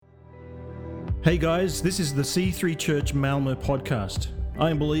Hey guys, this is the C3 Church Malmo podcast.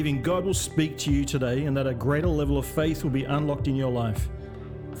 I am believing God will speak to you today and that a greater level of faith will be unlocked in your life.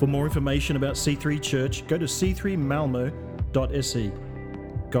 For more information about C3 Church, go to c3malmo.se.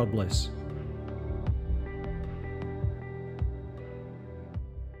 God bless.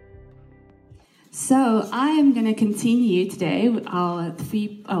 So I am going to continue today with our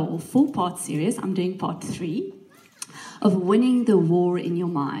four-part series. I'm doing part 3 of winning the war in your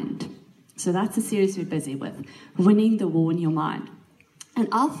mind. So that's the series we're busy with, winning the war in your mind. And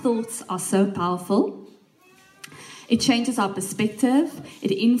our thoughts are so powerful. It changes our perspective. It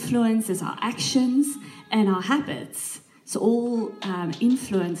influences our actions and our habits. It's all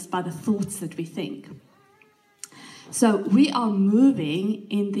influenced by the thoughts that we think. So we are moving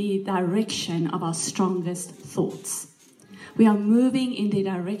in the direction of our strongest thoughts. We are moving in the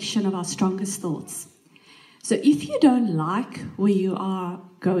direction of our strongest thoughts. So if you don't like where you are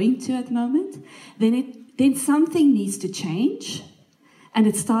going to at the moment, then something needs to change, and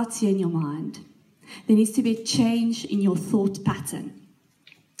it starts here in your mind. There needs to be a change in your thought pattern.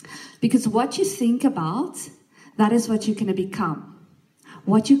 Because what you think about, that is what you're going to become.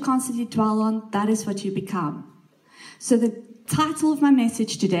 What you constantly dwell on, that is what you become. So the title of my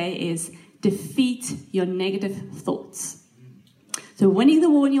message today is Defeat Your Negative Thoughts. So winning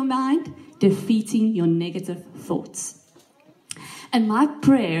the war in your mind, defeating your negative thoughts. And my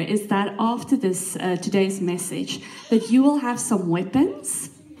prayer is that after this today's message, that you will have some weapons,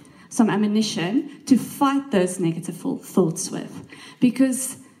 some ammunition to fight those negative thoughts with.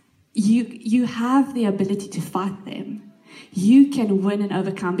 Because you have the ability to fight them. You can win and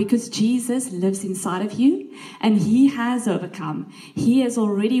overcome because Jesus lives inside of you and he has overcome. He has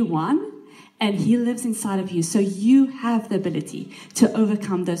already won. And he lives inside of you. So you have the ability to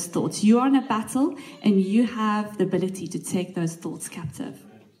overcome those thoughts. You are in a battle and you have the ability to take those thoughts captive.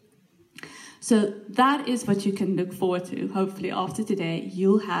 So that is what you can look forward to. Hopefully after today,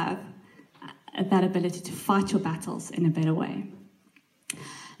 you'll have that ability to fight your battles in a better way.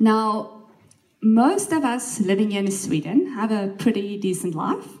 Now, most of us living here in Sweden have a pretty decent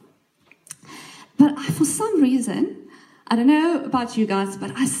life. But for some reason, I don't know about you guys,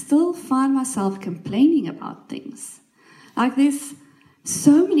 but I still find myself complaining about things. Like there's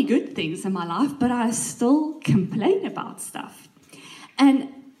so many good things in my life, but I still complain about stuff. And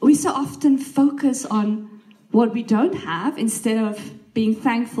we so often focus on what we don't have instead of being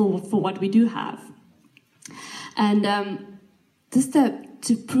thankful for what we do have. And just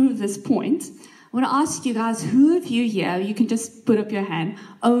to prove this point, I want to ask you guys, who of you here, you can just put up your hand,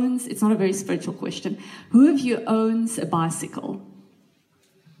 owns, it's not a very spiritual question, who of you owns a bicycle?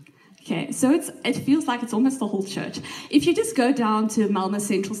 Okay, so it feels like it's almost the whole church. If you just go down to Malmo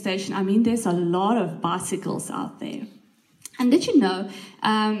Central Station, I mean, there's a lot of bicycles out there. And did you know,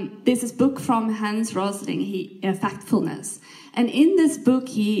 there's this book from Hans Rosling, Factfulness. And in this book,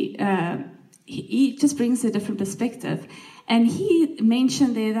 he just brings a different perspective. And he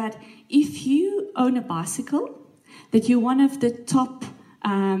mentioned there that if you own a bicycle, that you're one of the top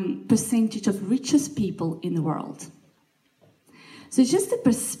percentage of richest people in the world. So just the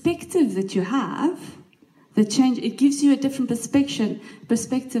perspective that you have, the change, it gives you a different perspective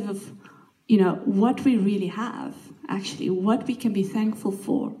of, what we really have, actually, what we can be thankful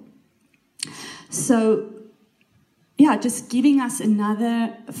for. So, just giving us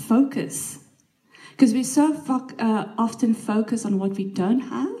another focus. Because we so often focus on what we don't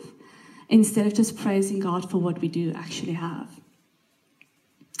have instead of just praising God for what we do actually have.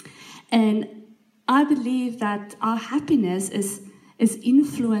 And I believe that our happiness is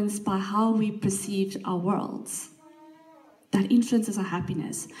influenced by how we perceive our worlds. That influences our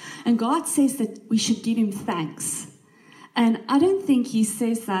happiness. And God says that we should give him thanks. And I don't think he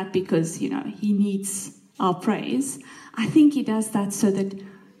says that because, he needs our praise. I think he does that so that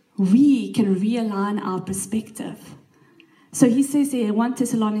we can realign our perspective. So he says here, 1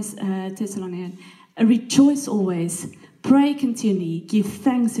 Thessalonians, rejoice always, pray continually, give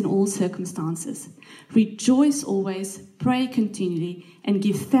thanks in all circumstances. Rejoice always, pray continually, and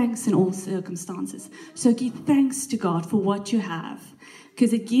give thanks in all circumstances. So give thanks to God for what you have,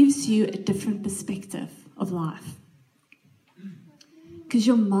 because it gives you a different perspective of life. Because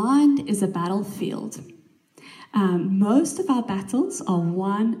your mind is a battlefield. Most of our battles are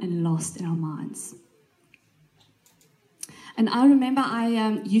won and lost in our minds. And I remember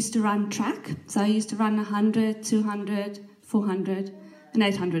I used to run track. So I used to run 100, 200, 400, and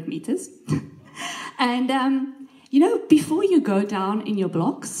 800 meters. And, before you go down in your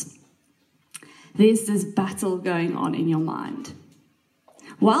blocks, there's this battle going on in your mind.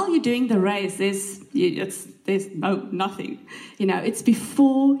 While you're doing the race, it's there's nothing. It's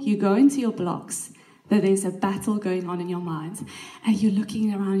before you go into your blocks that there's a battle going on in your mind. And you're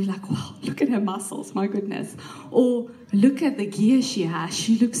looking around, you're like, wow, look at her muscles, my goodness. Or look at the gear she has.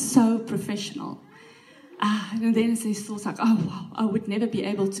 She looks so professional. And then it's these thoughts like, oh, wow, I would never be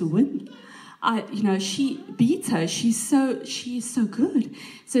able to win. She beats her. She is so good.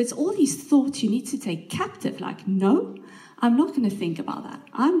 So it's all these thoughts you need to take captive. Like, no, I'm not going to think about that.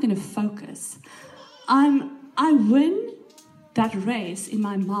 I'm going to focus. I win that race in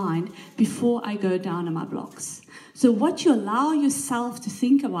my mind before I go down on my blocks. So what you allow yourself to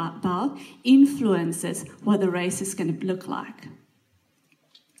think about influences what the race is going to look like.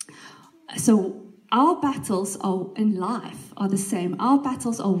 So our battles in life are the same. Our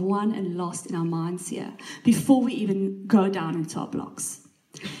battles are won and lost in our minds here before we even go down into our blocks.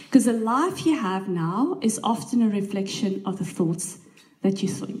 Because the life you have now is often a reflection of the thoughts that you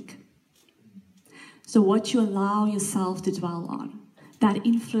think. So what you allow yourself to dwell on, that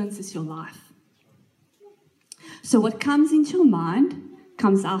influences your life. So what comes into your mind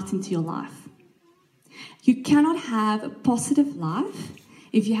comes out into your life. You cannot have a positive life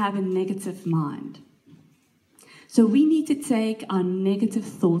if you have a negative mind. So we need to take our negative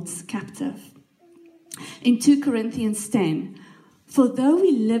thoughts captive. In 2 Corinthians 10, for though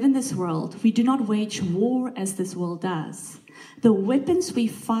we live in this world, we do not wage war as this world does. The weapons we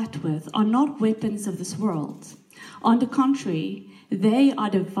fight with are not weapons of this world. On the contrary, they are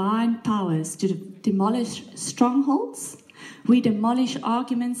divine powers to demolish strongholds. We demolish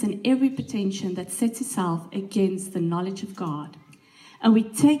arguments and every pretension that sets itself against the knowledge of God. And we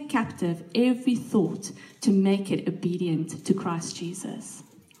take captive every thought to make it obedient to Christ Jesus.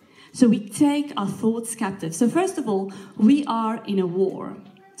 So we take our thoughts captive. So first of all, we are in a war.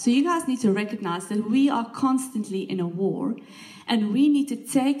 So you guys need to recognize that we are constantly in a war. And we need to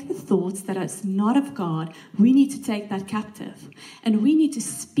take the thoughts that are not of God, we need to take that captive. And we need to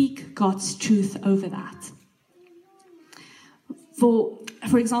speak God's truth over that.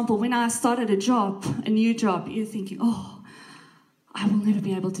 For example, when I started a new job, you're thinking, oh, I will never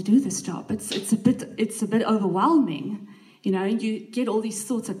be able to do this job. It's a bit overwhelming, and you get all these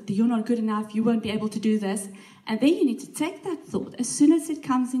thoughts like, you're not good enough, you won't be able to do this. And then you need to take that thought, as soon as it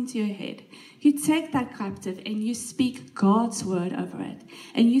comes into your head, you take that captive and you speak God's word over it.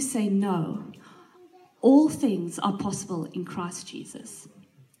 And you say, no, all things are possible in Christ Jesus.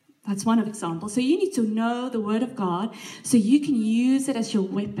 That's one of examples. So you need to know the word of God so you can use it as your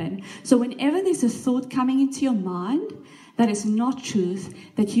weapon. So whenever there's a thought coming into your mind that is not truth,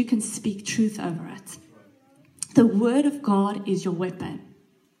 that you can speak truth over it. The word of God is your weapon.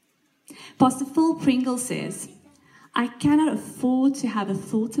 Pastor Phil Pringle says, I cannot afford to have a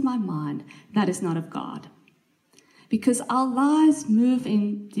thought in my mind that is not of God. Because our lives move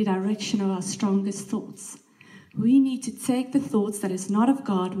in the direction of our strongest thoughts. We need to take the thoughts that is not of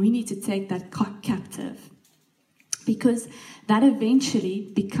God, we need to take that captive. Because that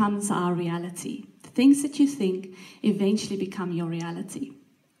eventually becomes our reality. The things that you think eventually become your reality.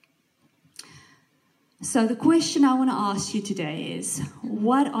 So the question I want to ask you today is,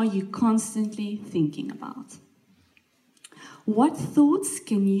 what are you constantly thinking about? What thoughts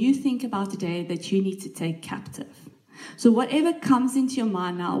can you think about today that you need to take captive? So whatever comes into your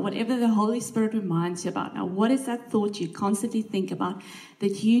mind now, whatever the Holy Spirit reminds you about now, what is that thought you constantly think about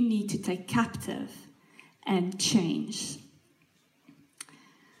that you need to take captive and change?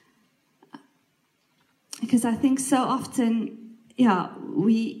 Because I think so often,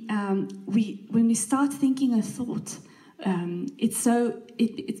 when we start thinking a thought,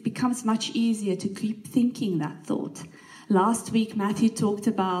 it becomes much easier to keep thinking that thought. Last week, Matthew talked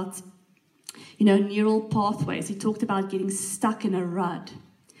about, neural pathways. He talked about getting stuck in a rut.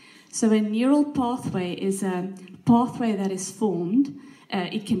 So a neural pathway is a pathway that is formed.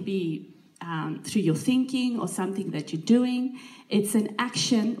 It can be through your thinking or something that you're doing. It's an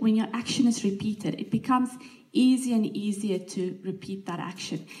action. When your action is repeated, it becomes easier and easier to repeat that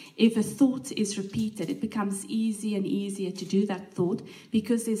action. If a thought is repeated, it becomes easier and easier to do that thought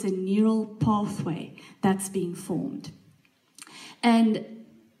because there's a neural pathway that's being formed. And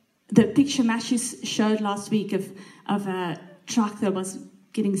the picture Matthew showed last week of a truck that was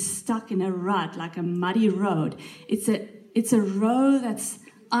getting stuck in a rut, like a muddy road. It's a road that's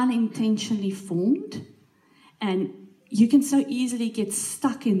unintentionally formed, and you can so easily get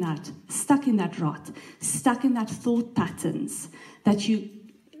stuck in that rut, stuck in that thought patterns that you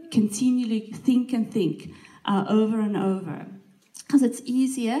continually think over and over. Because it's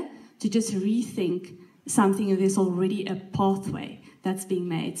easier to just rethink something, there's already a pathway that's being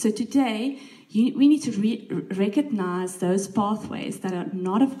made. So today, we need to recognize those pathways that are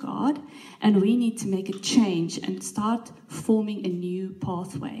not of God, and we need to make a change and start forming a new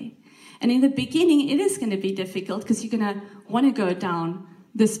pathway. And in the beginning, it is going to be difficult because you're going to want to go down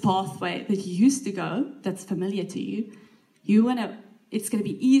this pathway that you used to go, that's familiar to you. It's going to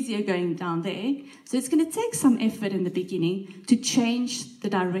be easier going down there. So it's going to take some effort in the beginning to change the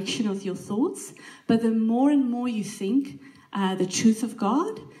direction of your thoughts. But the more and more you think the truth of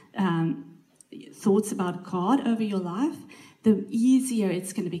God, thoughts about God over your life, the easier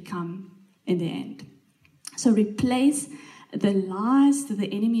it's going to become in the end. So replace the lies that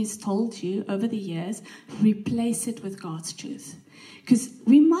the enemy has told you over the years, replace it with God's truth. Because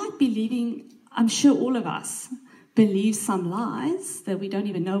we might be living, I'm sure all of us believe some lies that we don't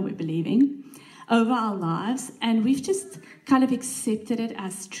even know we're believing over our lives, and we've just kind of accepted it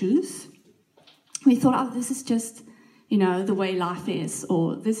as truth. We thought, oh, this is just, the way life is,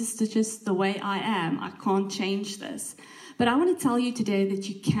 or this is just the way I am. I can't change this. But I want to tell you today that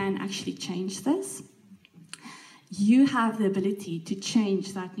you can actually change this. You have the ability to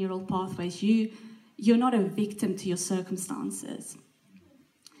change that neural pathways. You're not a victim to your circumstances.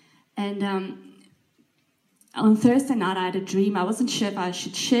 And on Thursday night, I had a dream. I wasn't sure if I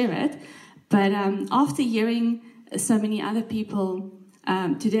should share it, but after hearing so many other people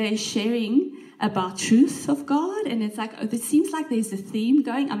today sharing about truth of God, and it's like, it seems like there's a theme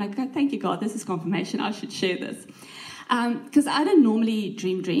going. I'm like, oh, thank you, God, this is confirmation. I should share this. Because I don't normally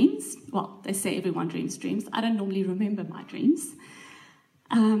dream dreams. Well, they say everyone dreams dreams. I don't normally remember my dreams.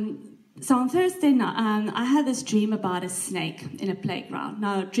 So on Thursday night, I had this dream about a snake in a playground.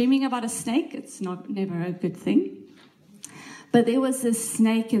 Now, dreaming about a snake, it's never a good thing. But there was this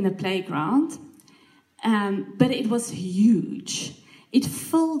snake in the playground, but it was huge. It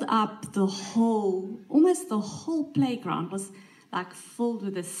filled up almost the whole playground was like filled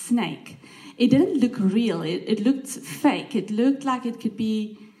with a snake. It didn't look real. It looked fake. It looked like it could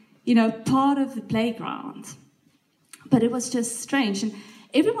be, part of the playground. But it was just strange. And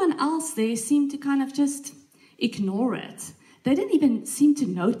everyone else there seemed to kind of just ignore it. They didn't even seem to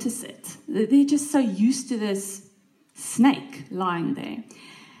notice it. They're just so used to this snake lying there.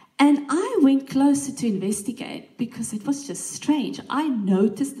 And I went closer to investigate because it was just strange. I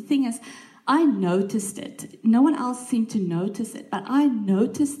noticed it. No one else seemed to notice it, but I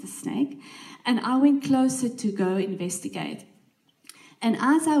noticed the snake, and I went closer to go investigate. And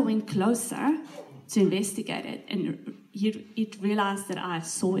as I went closer to investigate it, and it realized that I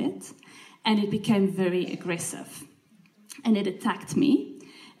saw it, and it became very aggressive, and it attacked me,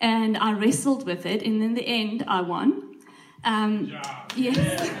 and I wrestled with it, and in the end, I won. Yes.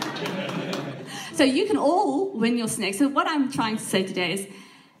 So you can all win your snakes. So what I'm trying to say today is,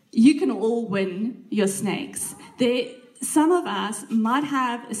 you can all win your snakes. Some of us might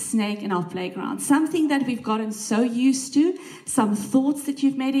have a snake in our playground, something that we've gotten so used to, some thoughts that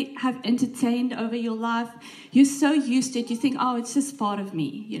have entertained over your life. You're so used to it, you think, oh, it's just part of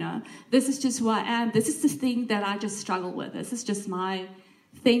me, This is just who I am. This is the thing that I just struggle with. This is just my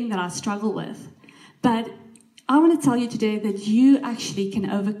thing that I struggle with. But I want to tell you today that you actually can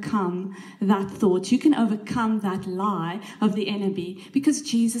overcome that thought. You can overcome that lie of the enemy because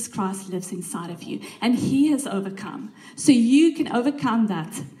Jesus Christ lives inside of you and he has overcome. So you can overcome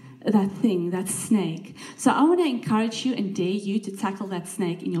that thing, that snake. So I want to encourage you and dare you to tackle that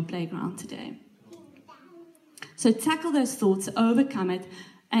snake in your playground today. So tackle those thoughts, overcome it,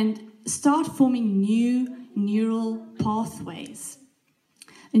 and start forming new neural pathways,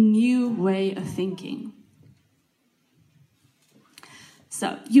 a new way of thinking.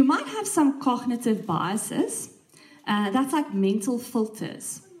 So you might have some cognitive biases. That's like mental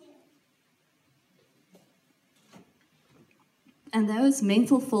filters. And those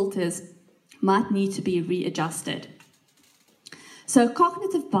mental filters might need to be readjusted. So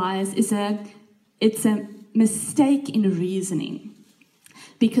cognitive bias is a mistake in reasoning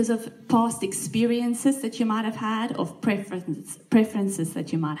because of past experiences that you might have had, of preferences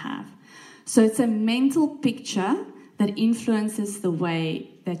that you might have. So it's a mental picture that influences the way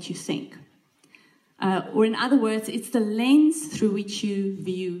that you think. Or in other words, it's the lens through which you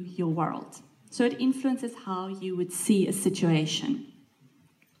view your world. So it influences how you would see a situation.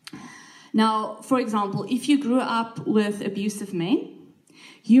 Now, for example, if you grew up with abusive men,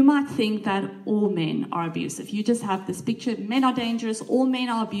 you might think that all men are abusive. You just have this picture, men are dangerous, all men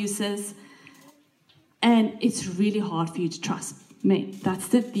are abusers, and it's really hard for you to trust men. That's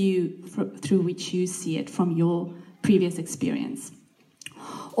the view through which you see it from your previous experience.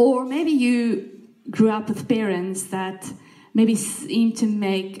 Or maybe you grew up with parents that maybe seem to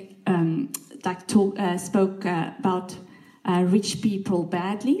make spoke about rich people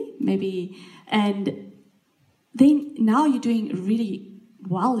badly, maybe, and then now you're doing really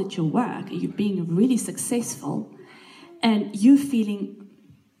well at your work, you're being really successful, and you're feeling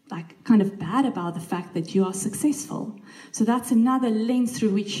like kind of bad about the fact that you are successful. So that's another lens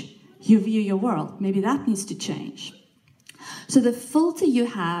through which you view your world. Maybe that needs to change. So the filter you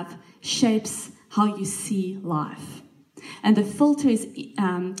have shapes how you see life. And the filter is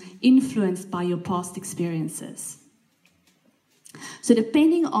influenced by your past experiences. So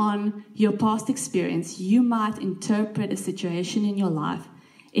depending on your past experience, you might interpret a situation in your life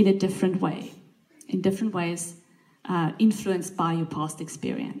in a different way, in different ways influenced by your past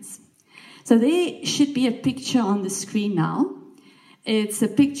experience. So there should be a picture on the screen now. It's a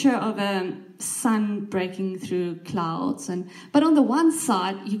picture of a sun breaking through clouds, but on the one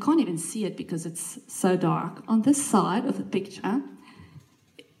side, you can't even see it because it's so dark. On this side of the picture,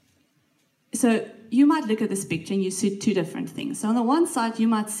 so you might look at this picture and you see two different things. So on the one side, you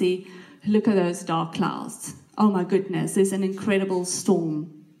might see, look at those dark clouds. Oh my goodness, there's an incredible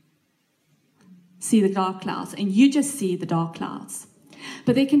storm. See the dark clouds, and you just see the dark clouds.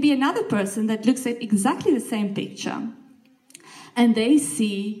 But there can be another person that looks at exactly the same picture, and they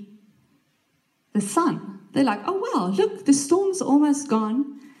see the sun. They're like, oh wow, look, the storm's almost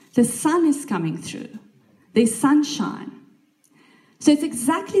gone. The sun is coming through. There's sunshine. So it's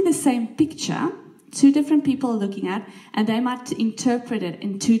exactly the same picture, two different people are looking at, and they might interpret it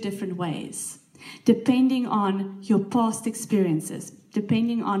in two different ways, depending on your past experiences,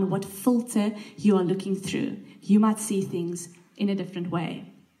 depending on what filter you are looking through. You might see things in a different way.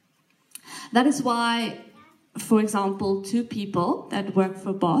 That is why, for example, two people that work for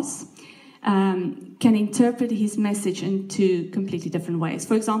a boss can interpret his message in two completely different ways.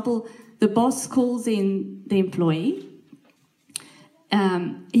 For example, the boss calls in the employee.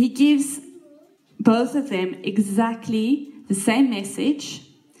 He gives both of them exactly the same message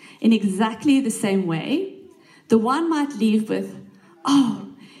in exactly the same way. The one might leave with, oh,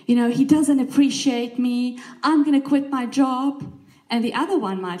 he doesn't appreciate me, I'm going to quit my job. And the other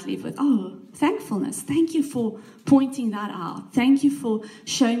one might leave with, oh, thankfulness. Thank you for pointing that out. Thank you for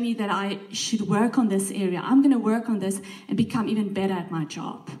showing me that I should work on this area. I'm going to work on this and become even better at my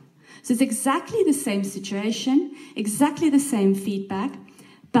job. So it's exactly the same situation, exactly the same feedback,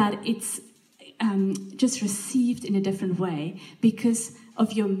 but it's just received in a different way because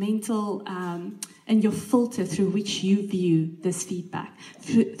of your mental and your filter through which you view this feedback,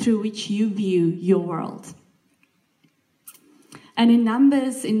 through which you view your world. And in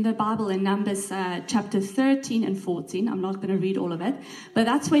Numbers, in the Bible, in Numbers chapter 13 and 14, I'm not going to read all of it, but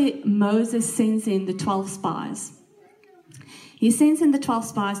that's where Moses sends in the 12 spies. He sends in the 12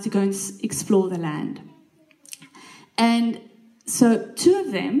 spies to go and explore the land. And so two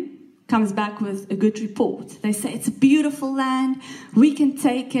of them comes back with a good report. They say, it's a beautiful land. We can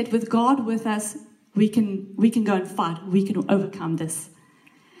take it with God with us. We can go and fight. We can overcome this.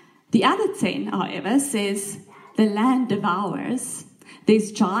 The other 10, however, says, the land devours.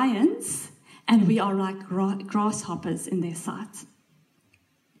 There's giants, and we are like grasshoppers in their sight.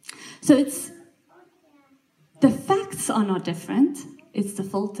 So the facts are not different. It's the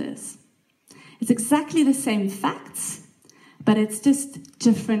filters. It's exactly the same facts, but it's just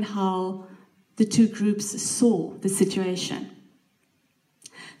different how the two groups saw the situation.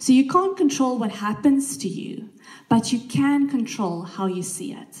 So you can't control what happens to you, but you can control how you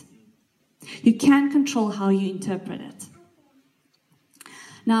see it. You can control how you interpret it.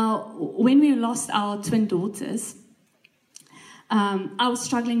 Now, when we lost our twin daughters, I was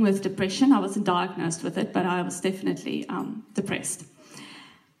struggling with depression. I wasn't diagnosed with it, but I was definitely depressed.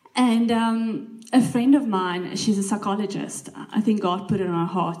 And a friend of mine, she's a psychologist. I think God put it on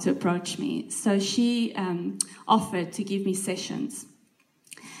her heart to approach me. So she offered to give me sessions.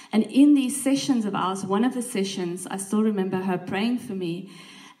 And in these sessions of ours, one of the sessions, I still remember her praying for me.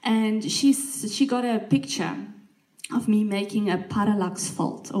 And she got a picture of me making a parallax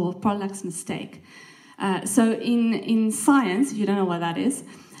fault or parallax mistake. So in science, if you don't know what that is,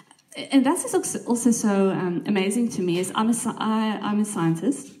 and that's also so amazing to me, is I'm a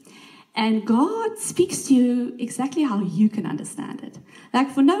scientist, and God speaks to you exactly how you can understand it. Like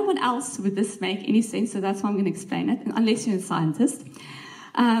for no one else would this make any sense, so that's why I'm going to explain it, unless you're a scientist.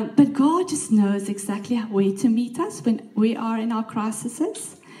 But God just knows exactly where to meet us when we are in our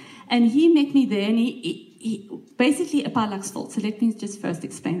crises. And he met me there, and he basically a parallax fault. So let me just first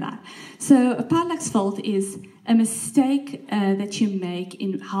explain that. So a parallax fault is a mistake that you make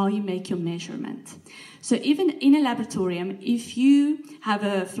in how you make your measurement. So even in a laboratorium, if you have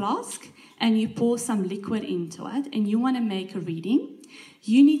a flask and you pour some liquid into it and you want to make a reading,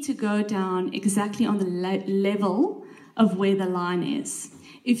 you need to go down exactly on the level of where the line is.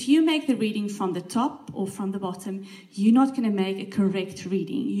 If you make the reading from the top or from the bottom, you're not going to make a correct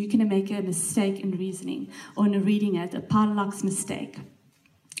reading. You're going to make a mistake in reasoning or in reading it, a parallax mistake.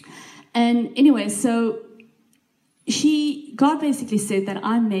 And anyway, so God basically said that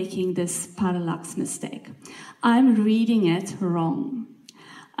I'm making this parallax mistake. I'm reading it wrong.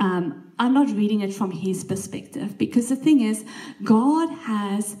 I'm not reading it from his perspective, because the thing is, God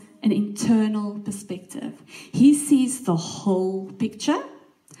has an internal perspective. He sees the whole picture,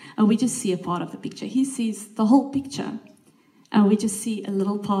 and we just see a part of the picture. He sees the whole picture, and we just see a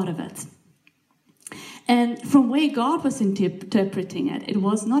little part of it. And from where God was interpreting it, it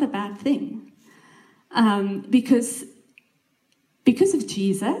was not a bad thing. Because of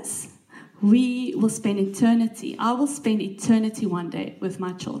Jesus, we will spend eternity. I will spend eternity one day with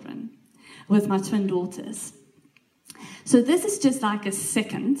my children, with my twin daughters. So this is just like a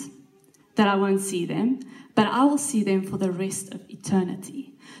second that I won't see them, but I will see them for the rest of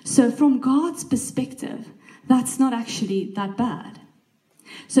eternity. So from God's perspective, that's not actually that bad.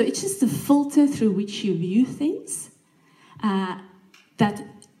 So it's just the filter through which you view things, that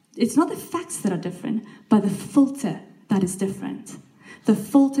it's not the facts that are different, but the filter that is different. The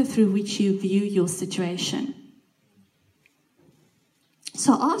filter through which you view your situation.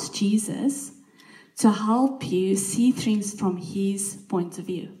 So ask Jesus to help you see things from his point of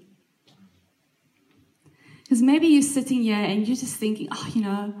view. Because maybe you're sitting here and you're just thinking,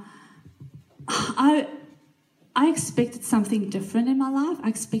 I expected something different in my life. I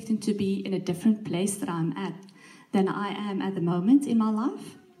expected to be in a different place that I'm at than I am at the moment in my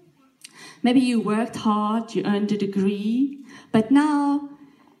life. Maybe you worked hard, you earned a degree, but now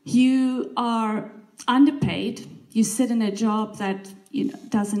you are underpaid. You sit in a job that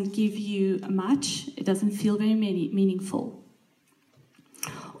doesn't give you much. It doesn't feel very meaningful.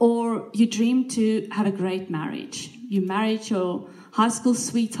 Or you dream to have a great marriage. You married your high school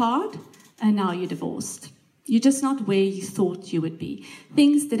sweetheart, and now you're divorced. You're just not where you thought you would be.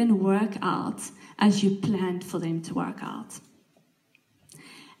 Things didn't work out as you planned for them to work out.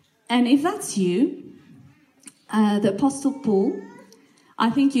 And if that's you, the Apostle Paul, I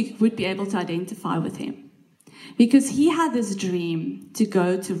think you would be able to identify with him. Because he had this dream to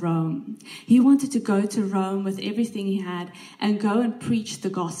go to Rome. He wanted to go to Rome with everything he had and go and preach the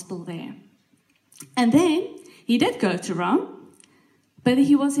gospel there. And then he did go to Rome, but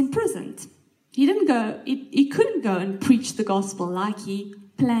he was imprisoned. He couldn't go and preach the gospel like he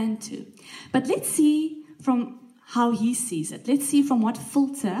planned to. But let's see from how he sees it. Let's see from what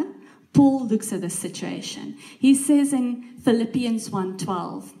filter Paul looks at this situation. He says in Philippians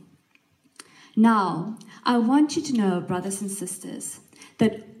 1:12, "Now, I want you to know, brothers and sisters,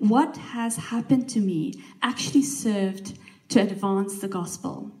 that what has happened to me actually served to advance the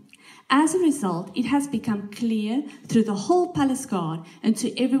gospel. As a result, it has become clear through the whole palace guard and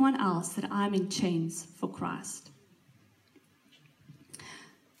to everyone else that I'm in chains for Christ."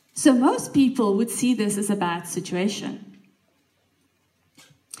 So most people would see this as a bad situation.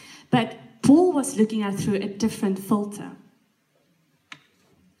 But Paul was looking at it through a different filter.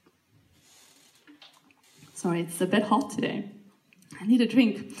 Sorry, it's a bit hot today. I need a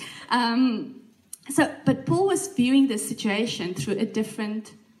drink. But Paul was viewing this situation through a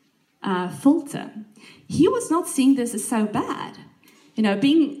different filter. He was not seeing this as so bad.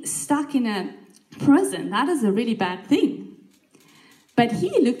 Being stuck in a prison, that is a really bad thing. But he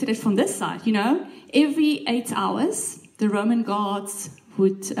looked at it from this side. Every 8 hours, the Roman guards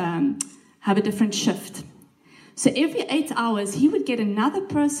would have a different shift. So every 8 hours, he would get another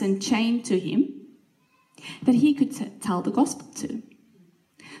person chained to him that he could tell the gospel to.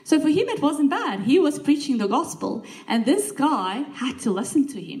 So for him, it wasn't bad. He was preaching the gospel, and this guy had to listen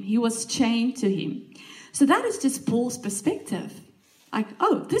to him. He was chained to him. So that is just Paul's perspective. Like,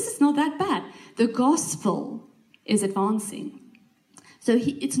 this is not that bad. The gospel is advancing. So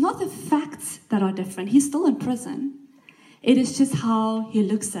it's not the facts that are different. He's still in prison. It is just how he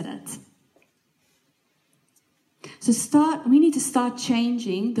looks at it. So we need to start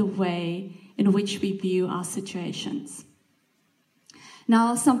changing the way in which we view our situations.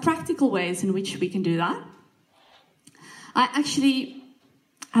 Now, some practical ways in which we can do that. I actually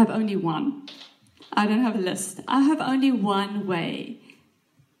have only one. I don't have a list. I have only one way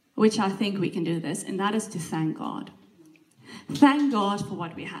which I think we can do this, and that is to thank God. Thank God for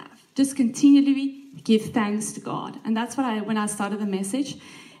what we have. Just continually give thanks to God. And that's what when I started the message,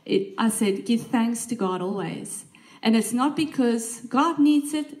 I said, give thanks to God always. And it's not because God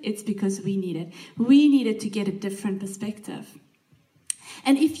needs it, it's because we need it. We need it to get a different perspective.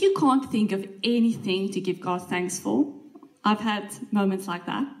 And if you can't think of anything to give God thanks for, I've had moments like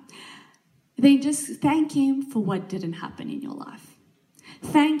that. Then just thank Him for what didn't happen in your life.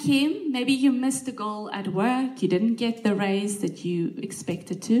 Thank Him. Maybe you missed a goal at work. You didn't get the raise that you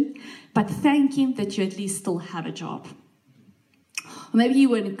expected to. But thank Him that you at least still have a job. Or maybe you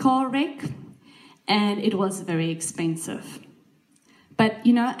were in a car wreck and it was very expensive. But,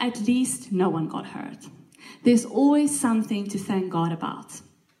 at least no one got hurt. There's always something to thank God about.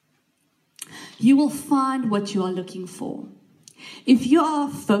 You will find what you are looking for. If you are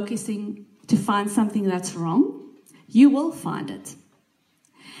focusing to find something that's wrong, you will find it.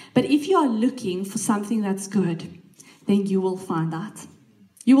 But if you are looking for something that's good, then you will find that.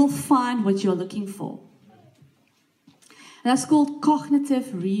 You will find what you're looking for. And that's called cognitive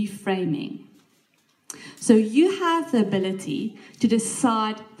reframing. So you have the ability to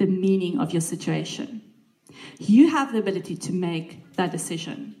decide the meaning of your situation. You have the ability to make that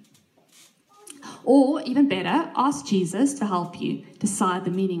decision. Or, even better, ask Jesus to help you decide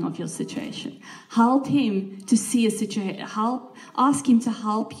the meaning of your situation. Help Him to see a situation. Ask Him to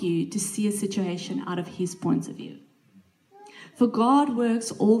help you to see a situation out of His point of view. For God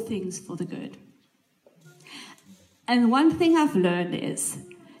works all things for the good. And one thing I've learned is,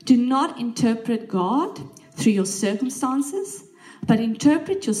 do not interpret God through your circumstances, but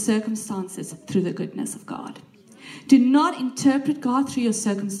interpret your circumstances through the goodness of God. Do not interpret God through your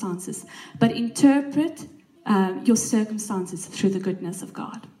circumstances, but interpret your circumstances through the goodness of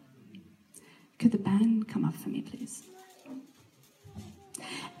God. Could the band come up for me, please?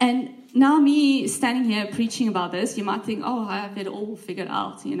 And now me standing here preaching about this, you might think, I have it all figured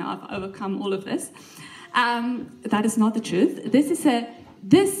out. I've overcome all of this. That is not the truth. This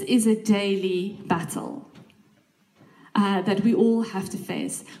is a daily battle that we all have to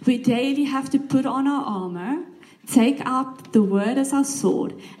face. We daily have to put on our armor, take up the word as our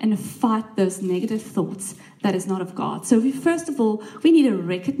sword, and fight those negative thoughts that is not of God. So first of all, we need to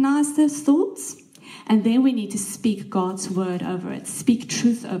recognize those thoughts, and then we need to speak God's word over it. Speak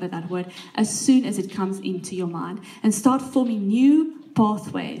truth over that word as soon as it comes into your mind, and start forming new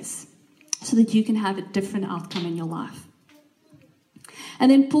pathways so that you can have a different outcome in your life. And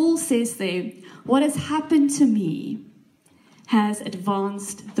then Paul says there, what has happened to me has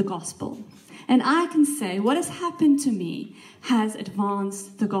advanced the gospel. And I can say, what has happened to me has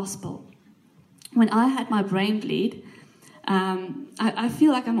advanced the gospel. When I had my brain bleed, I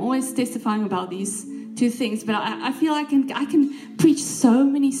feel like I'm always testifying about these two things, but I feel I can preach so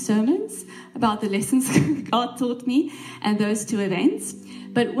many sermons about the lessons God taught me and those two events.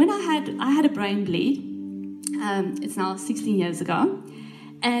 But when I had a brain bleed, it's now 16 years ago,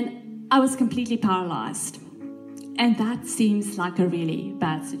 and I was completely paralyzed. And that seems like a really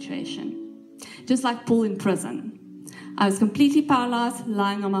bad situation. Just like Paul in prison. I was completely paralyzed,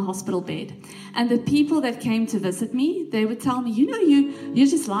 lying on my hospital bed. And the people that came to visit me, they would tell me, you're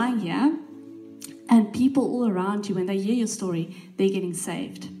just lying here. And people all around you, when they hear your story, they're getting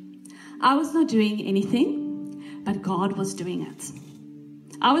saved. I was not doing anything, but God was doing it.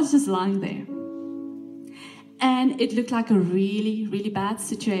 I was just lying there. And it looked like a really, really bad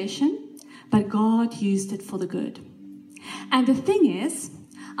situation, but God used it for the good. And the thing is,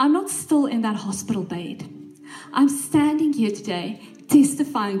 I'm not still in that hospital bed. I'm standing here today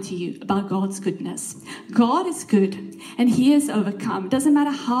testifying to you about God's goodness. God is good, and He has overcome. It doesn't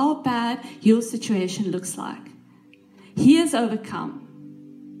matter how bad your situation looks like. He has overcome.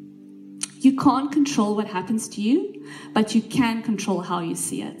 You can't control what happens to you, but you can control how you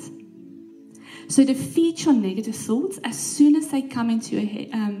see it. So defeat your negative thoughts as soon as they come into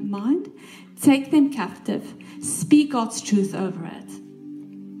your mind. Take them captive. Speak God's truth over it.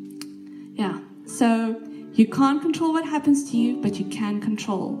 Yeah, so you can't control what happens to you, but you can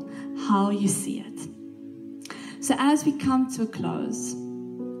control how you see it. So as we come to a close,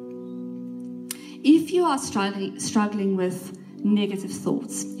 if you are struggling with negative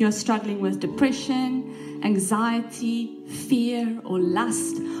thoughts, you're struggling with depression, anxiety, fear, or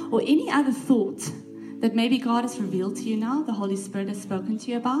lust, or any other thought that maybe God has revealed to you now, the Holy Spirit has spoken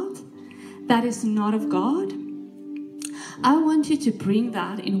to you about, that is not of God, I want you to bring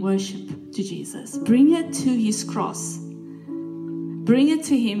that in worship to Jesus. Bring it to His cross. Bring it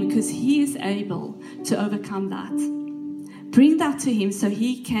to Him because He is able to overcome that. Bring that to Him so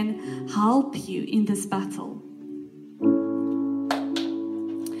He can help you in this battle.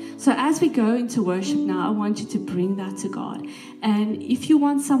 So as we go into worship now, I want you to bring that to God. And if you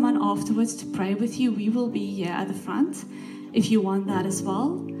want someone afterwards to pray with you, we will be here at the front if you want that as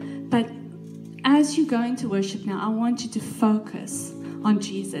well. But as you go into worship now, I want you to focus on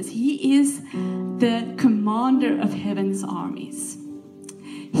Jesus. He is the commander of heaven's armies.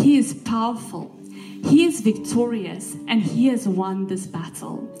 He is powerful. He is victorious and he has won this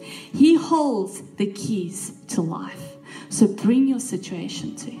battle. He holds the keys to life. So bring your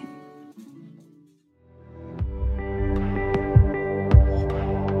situation to him.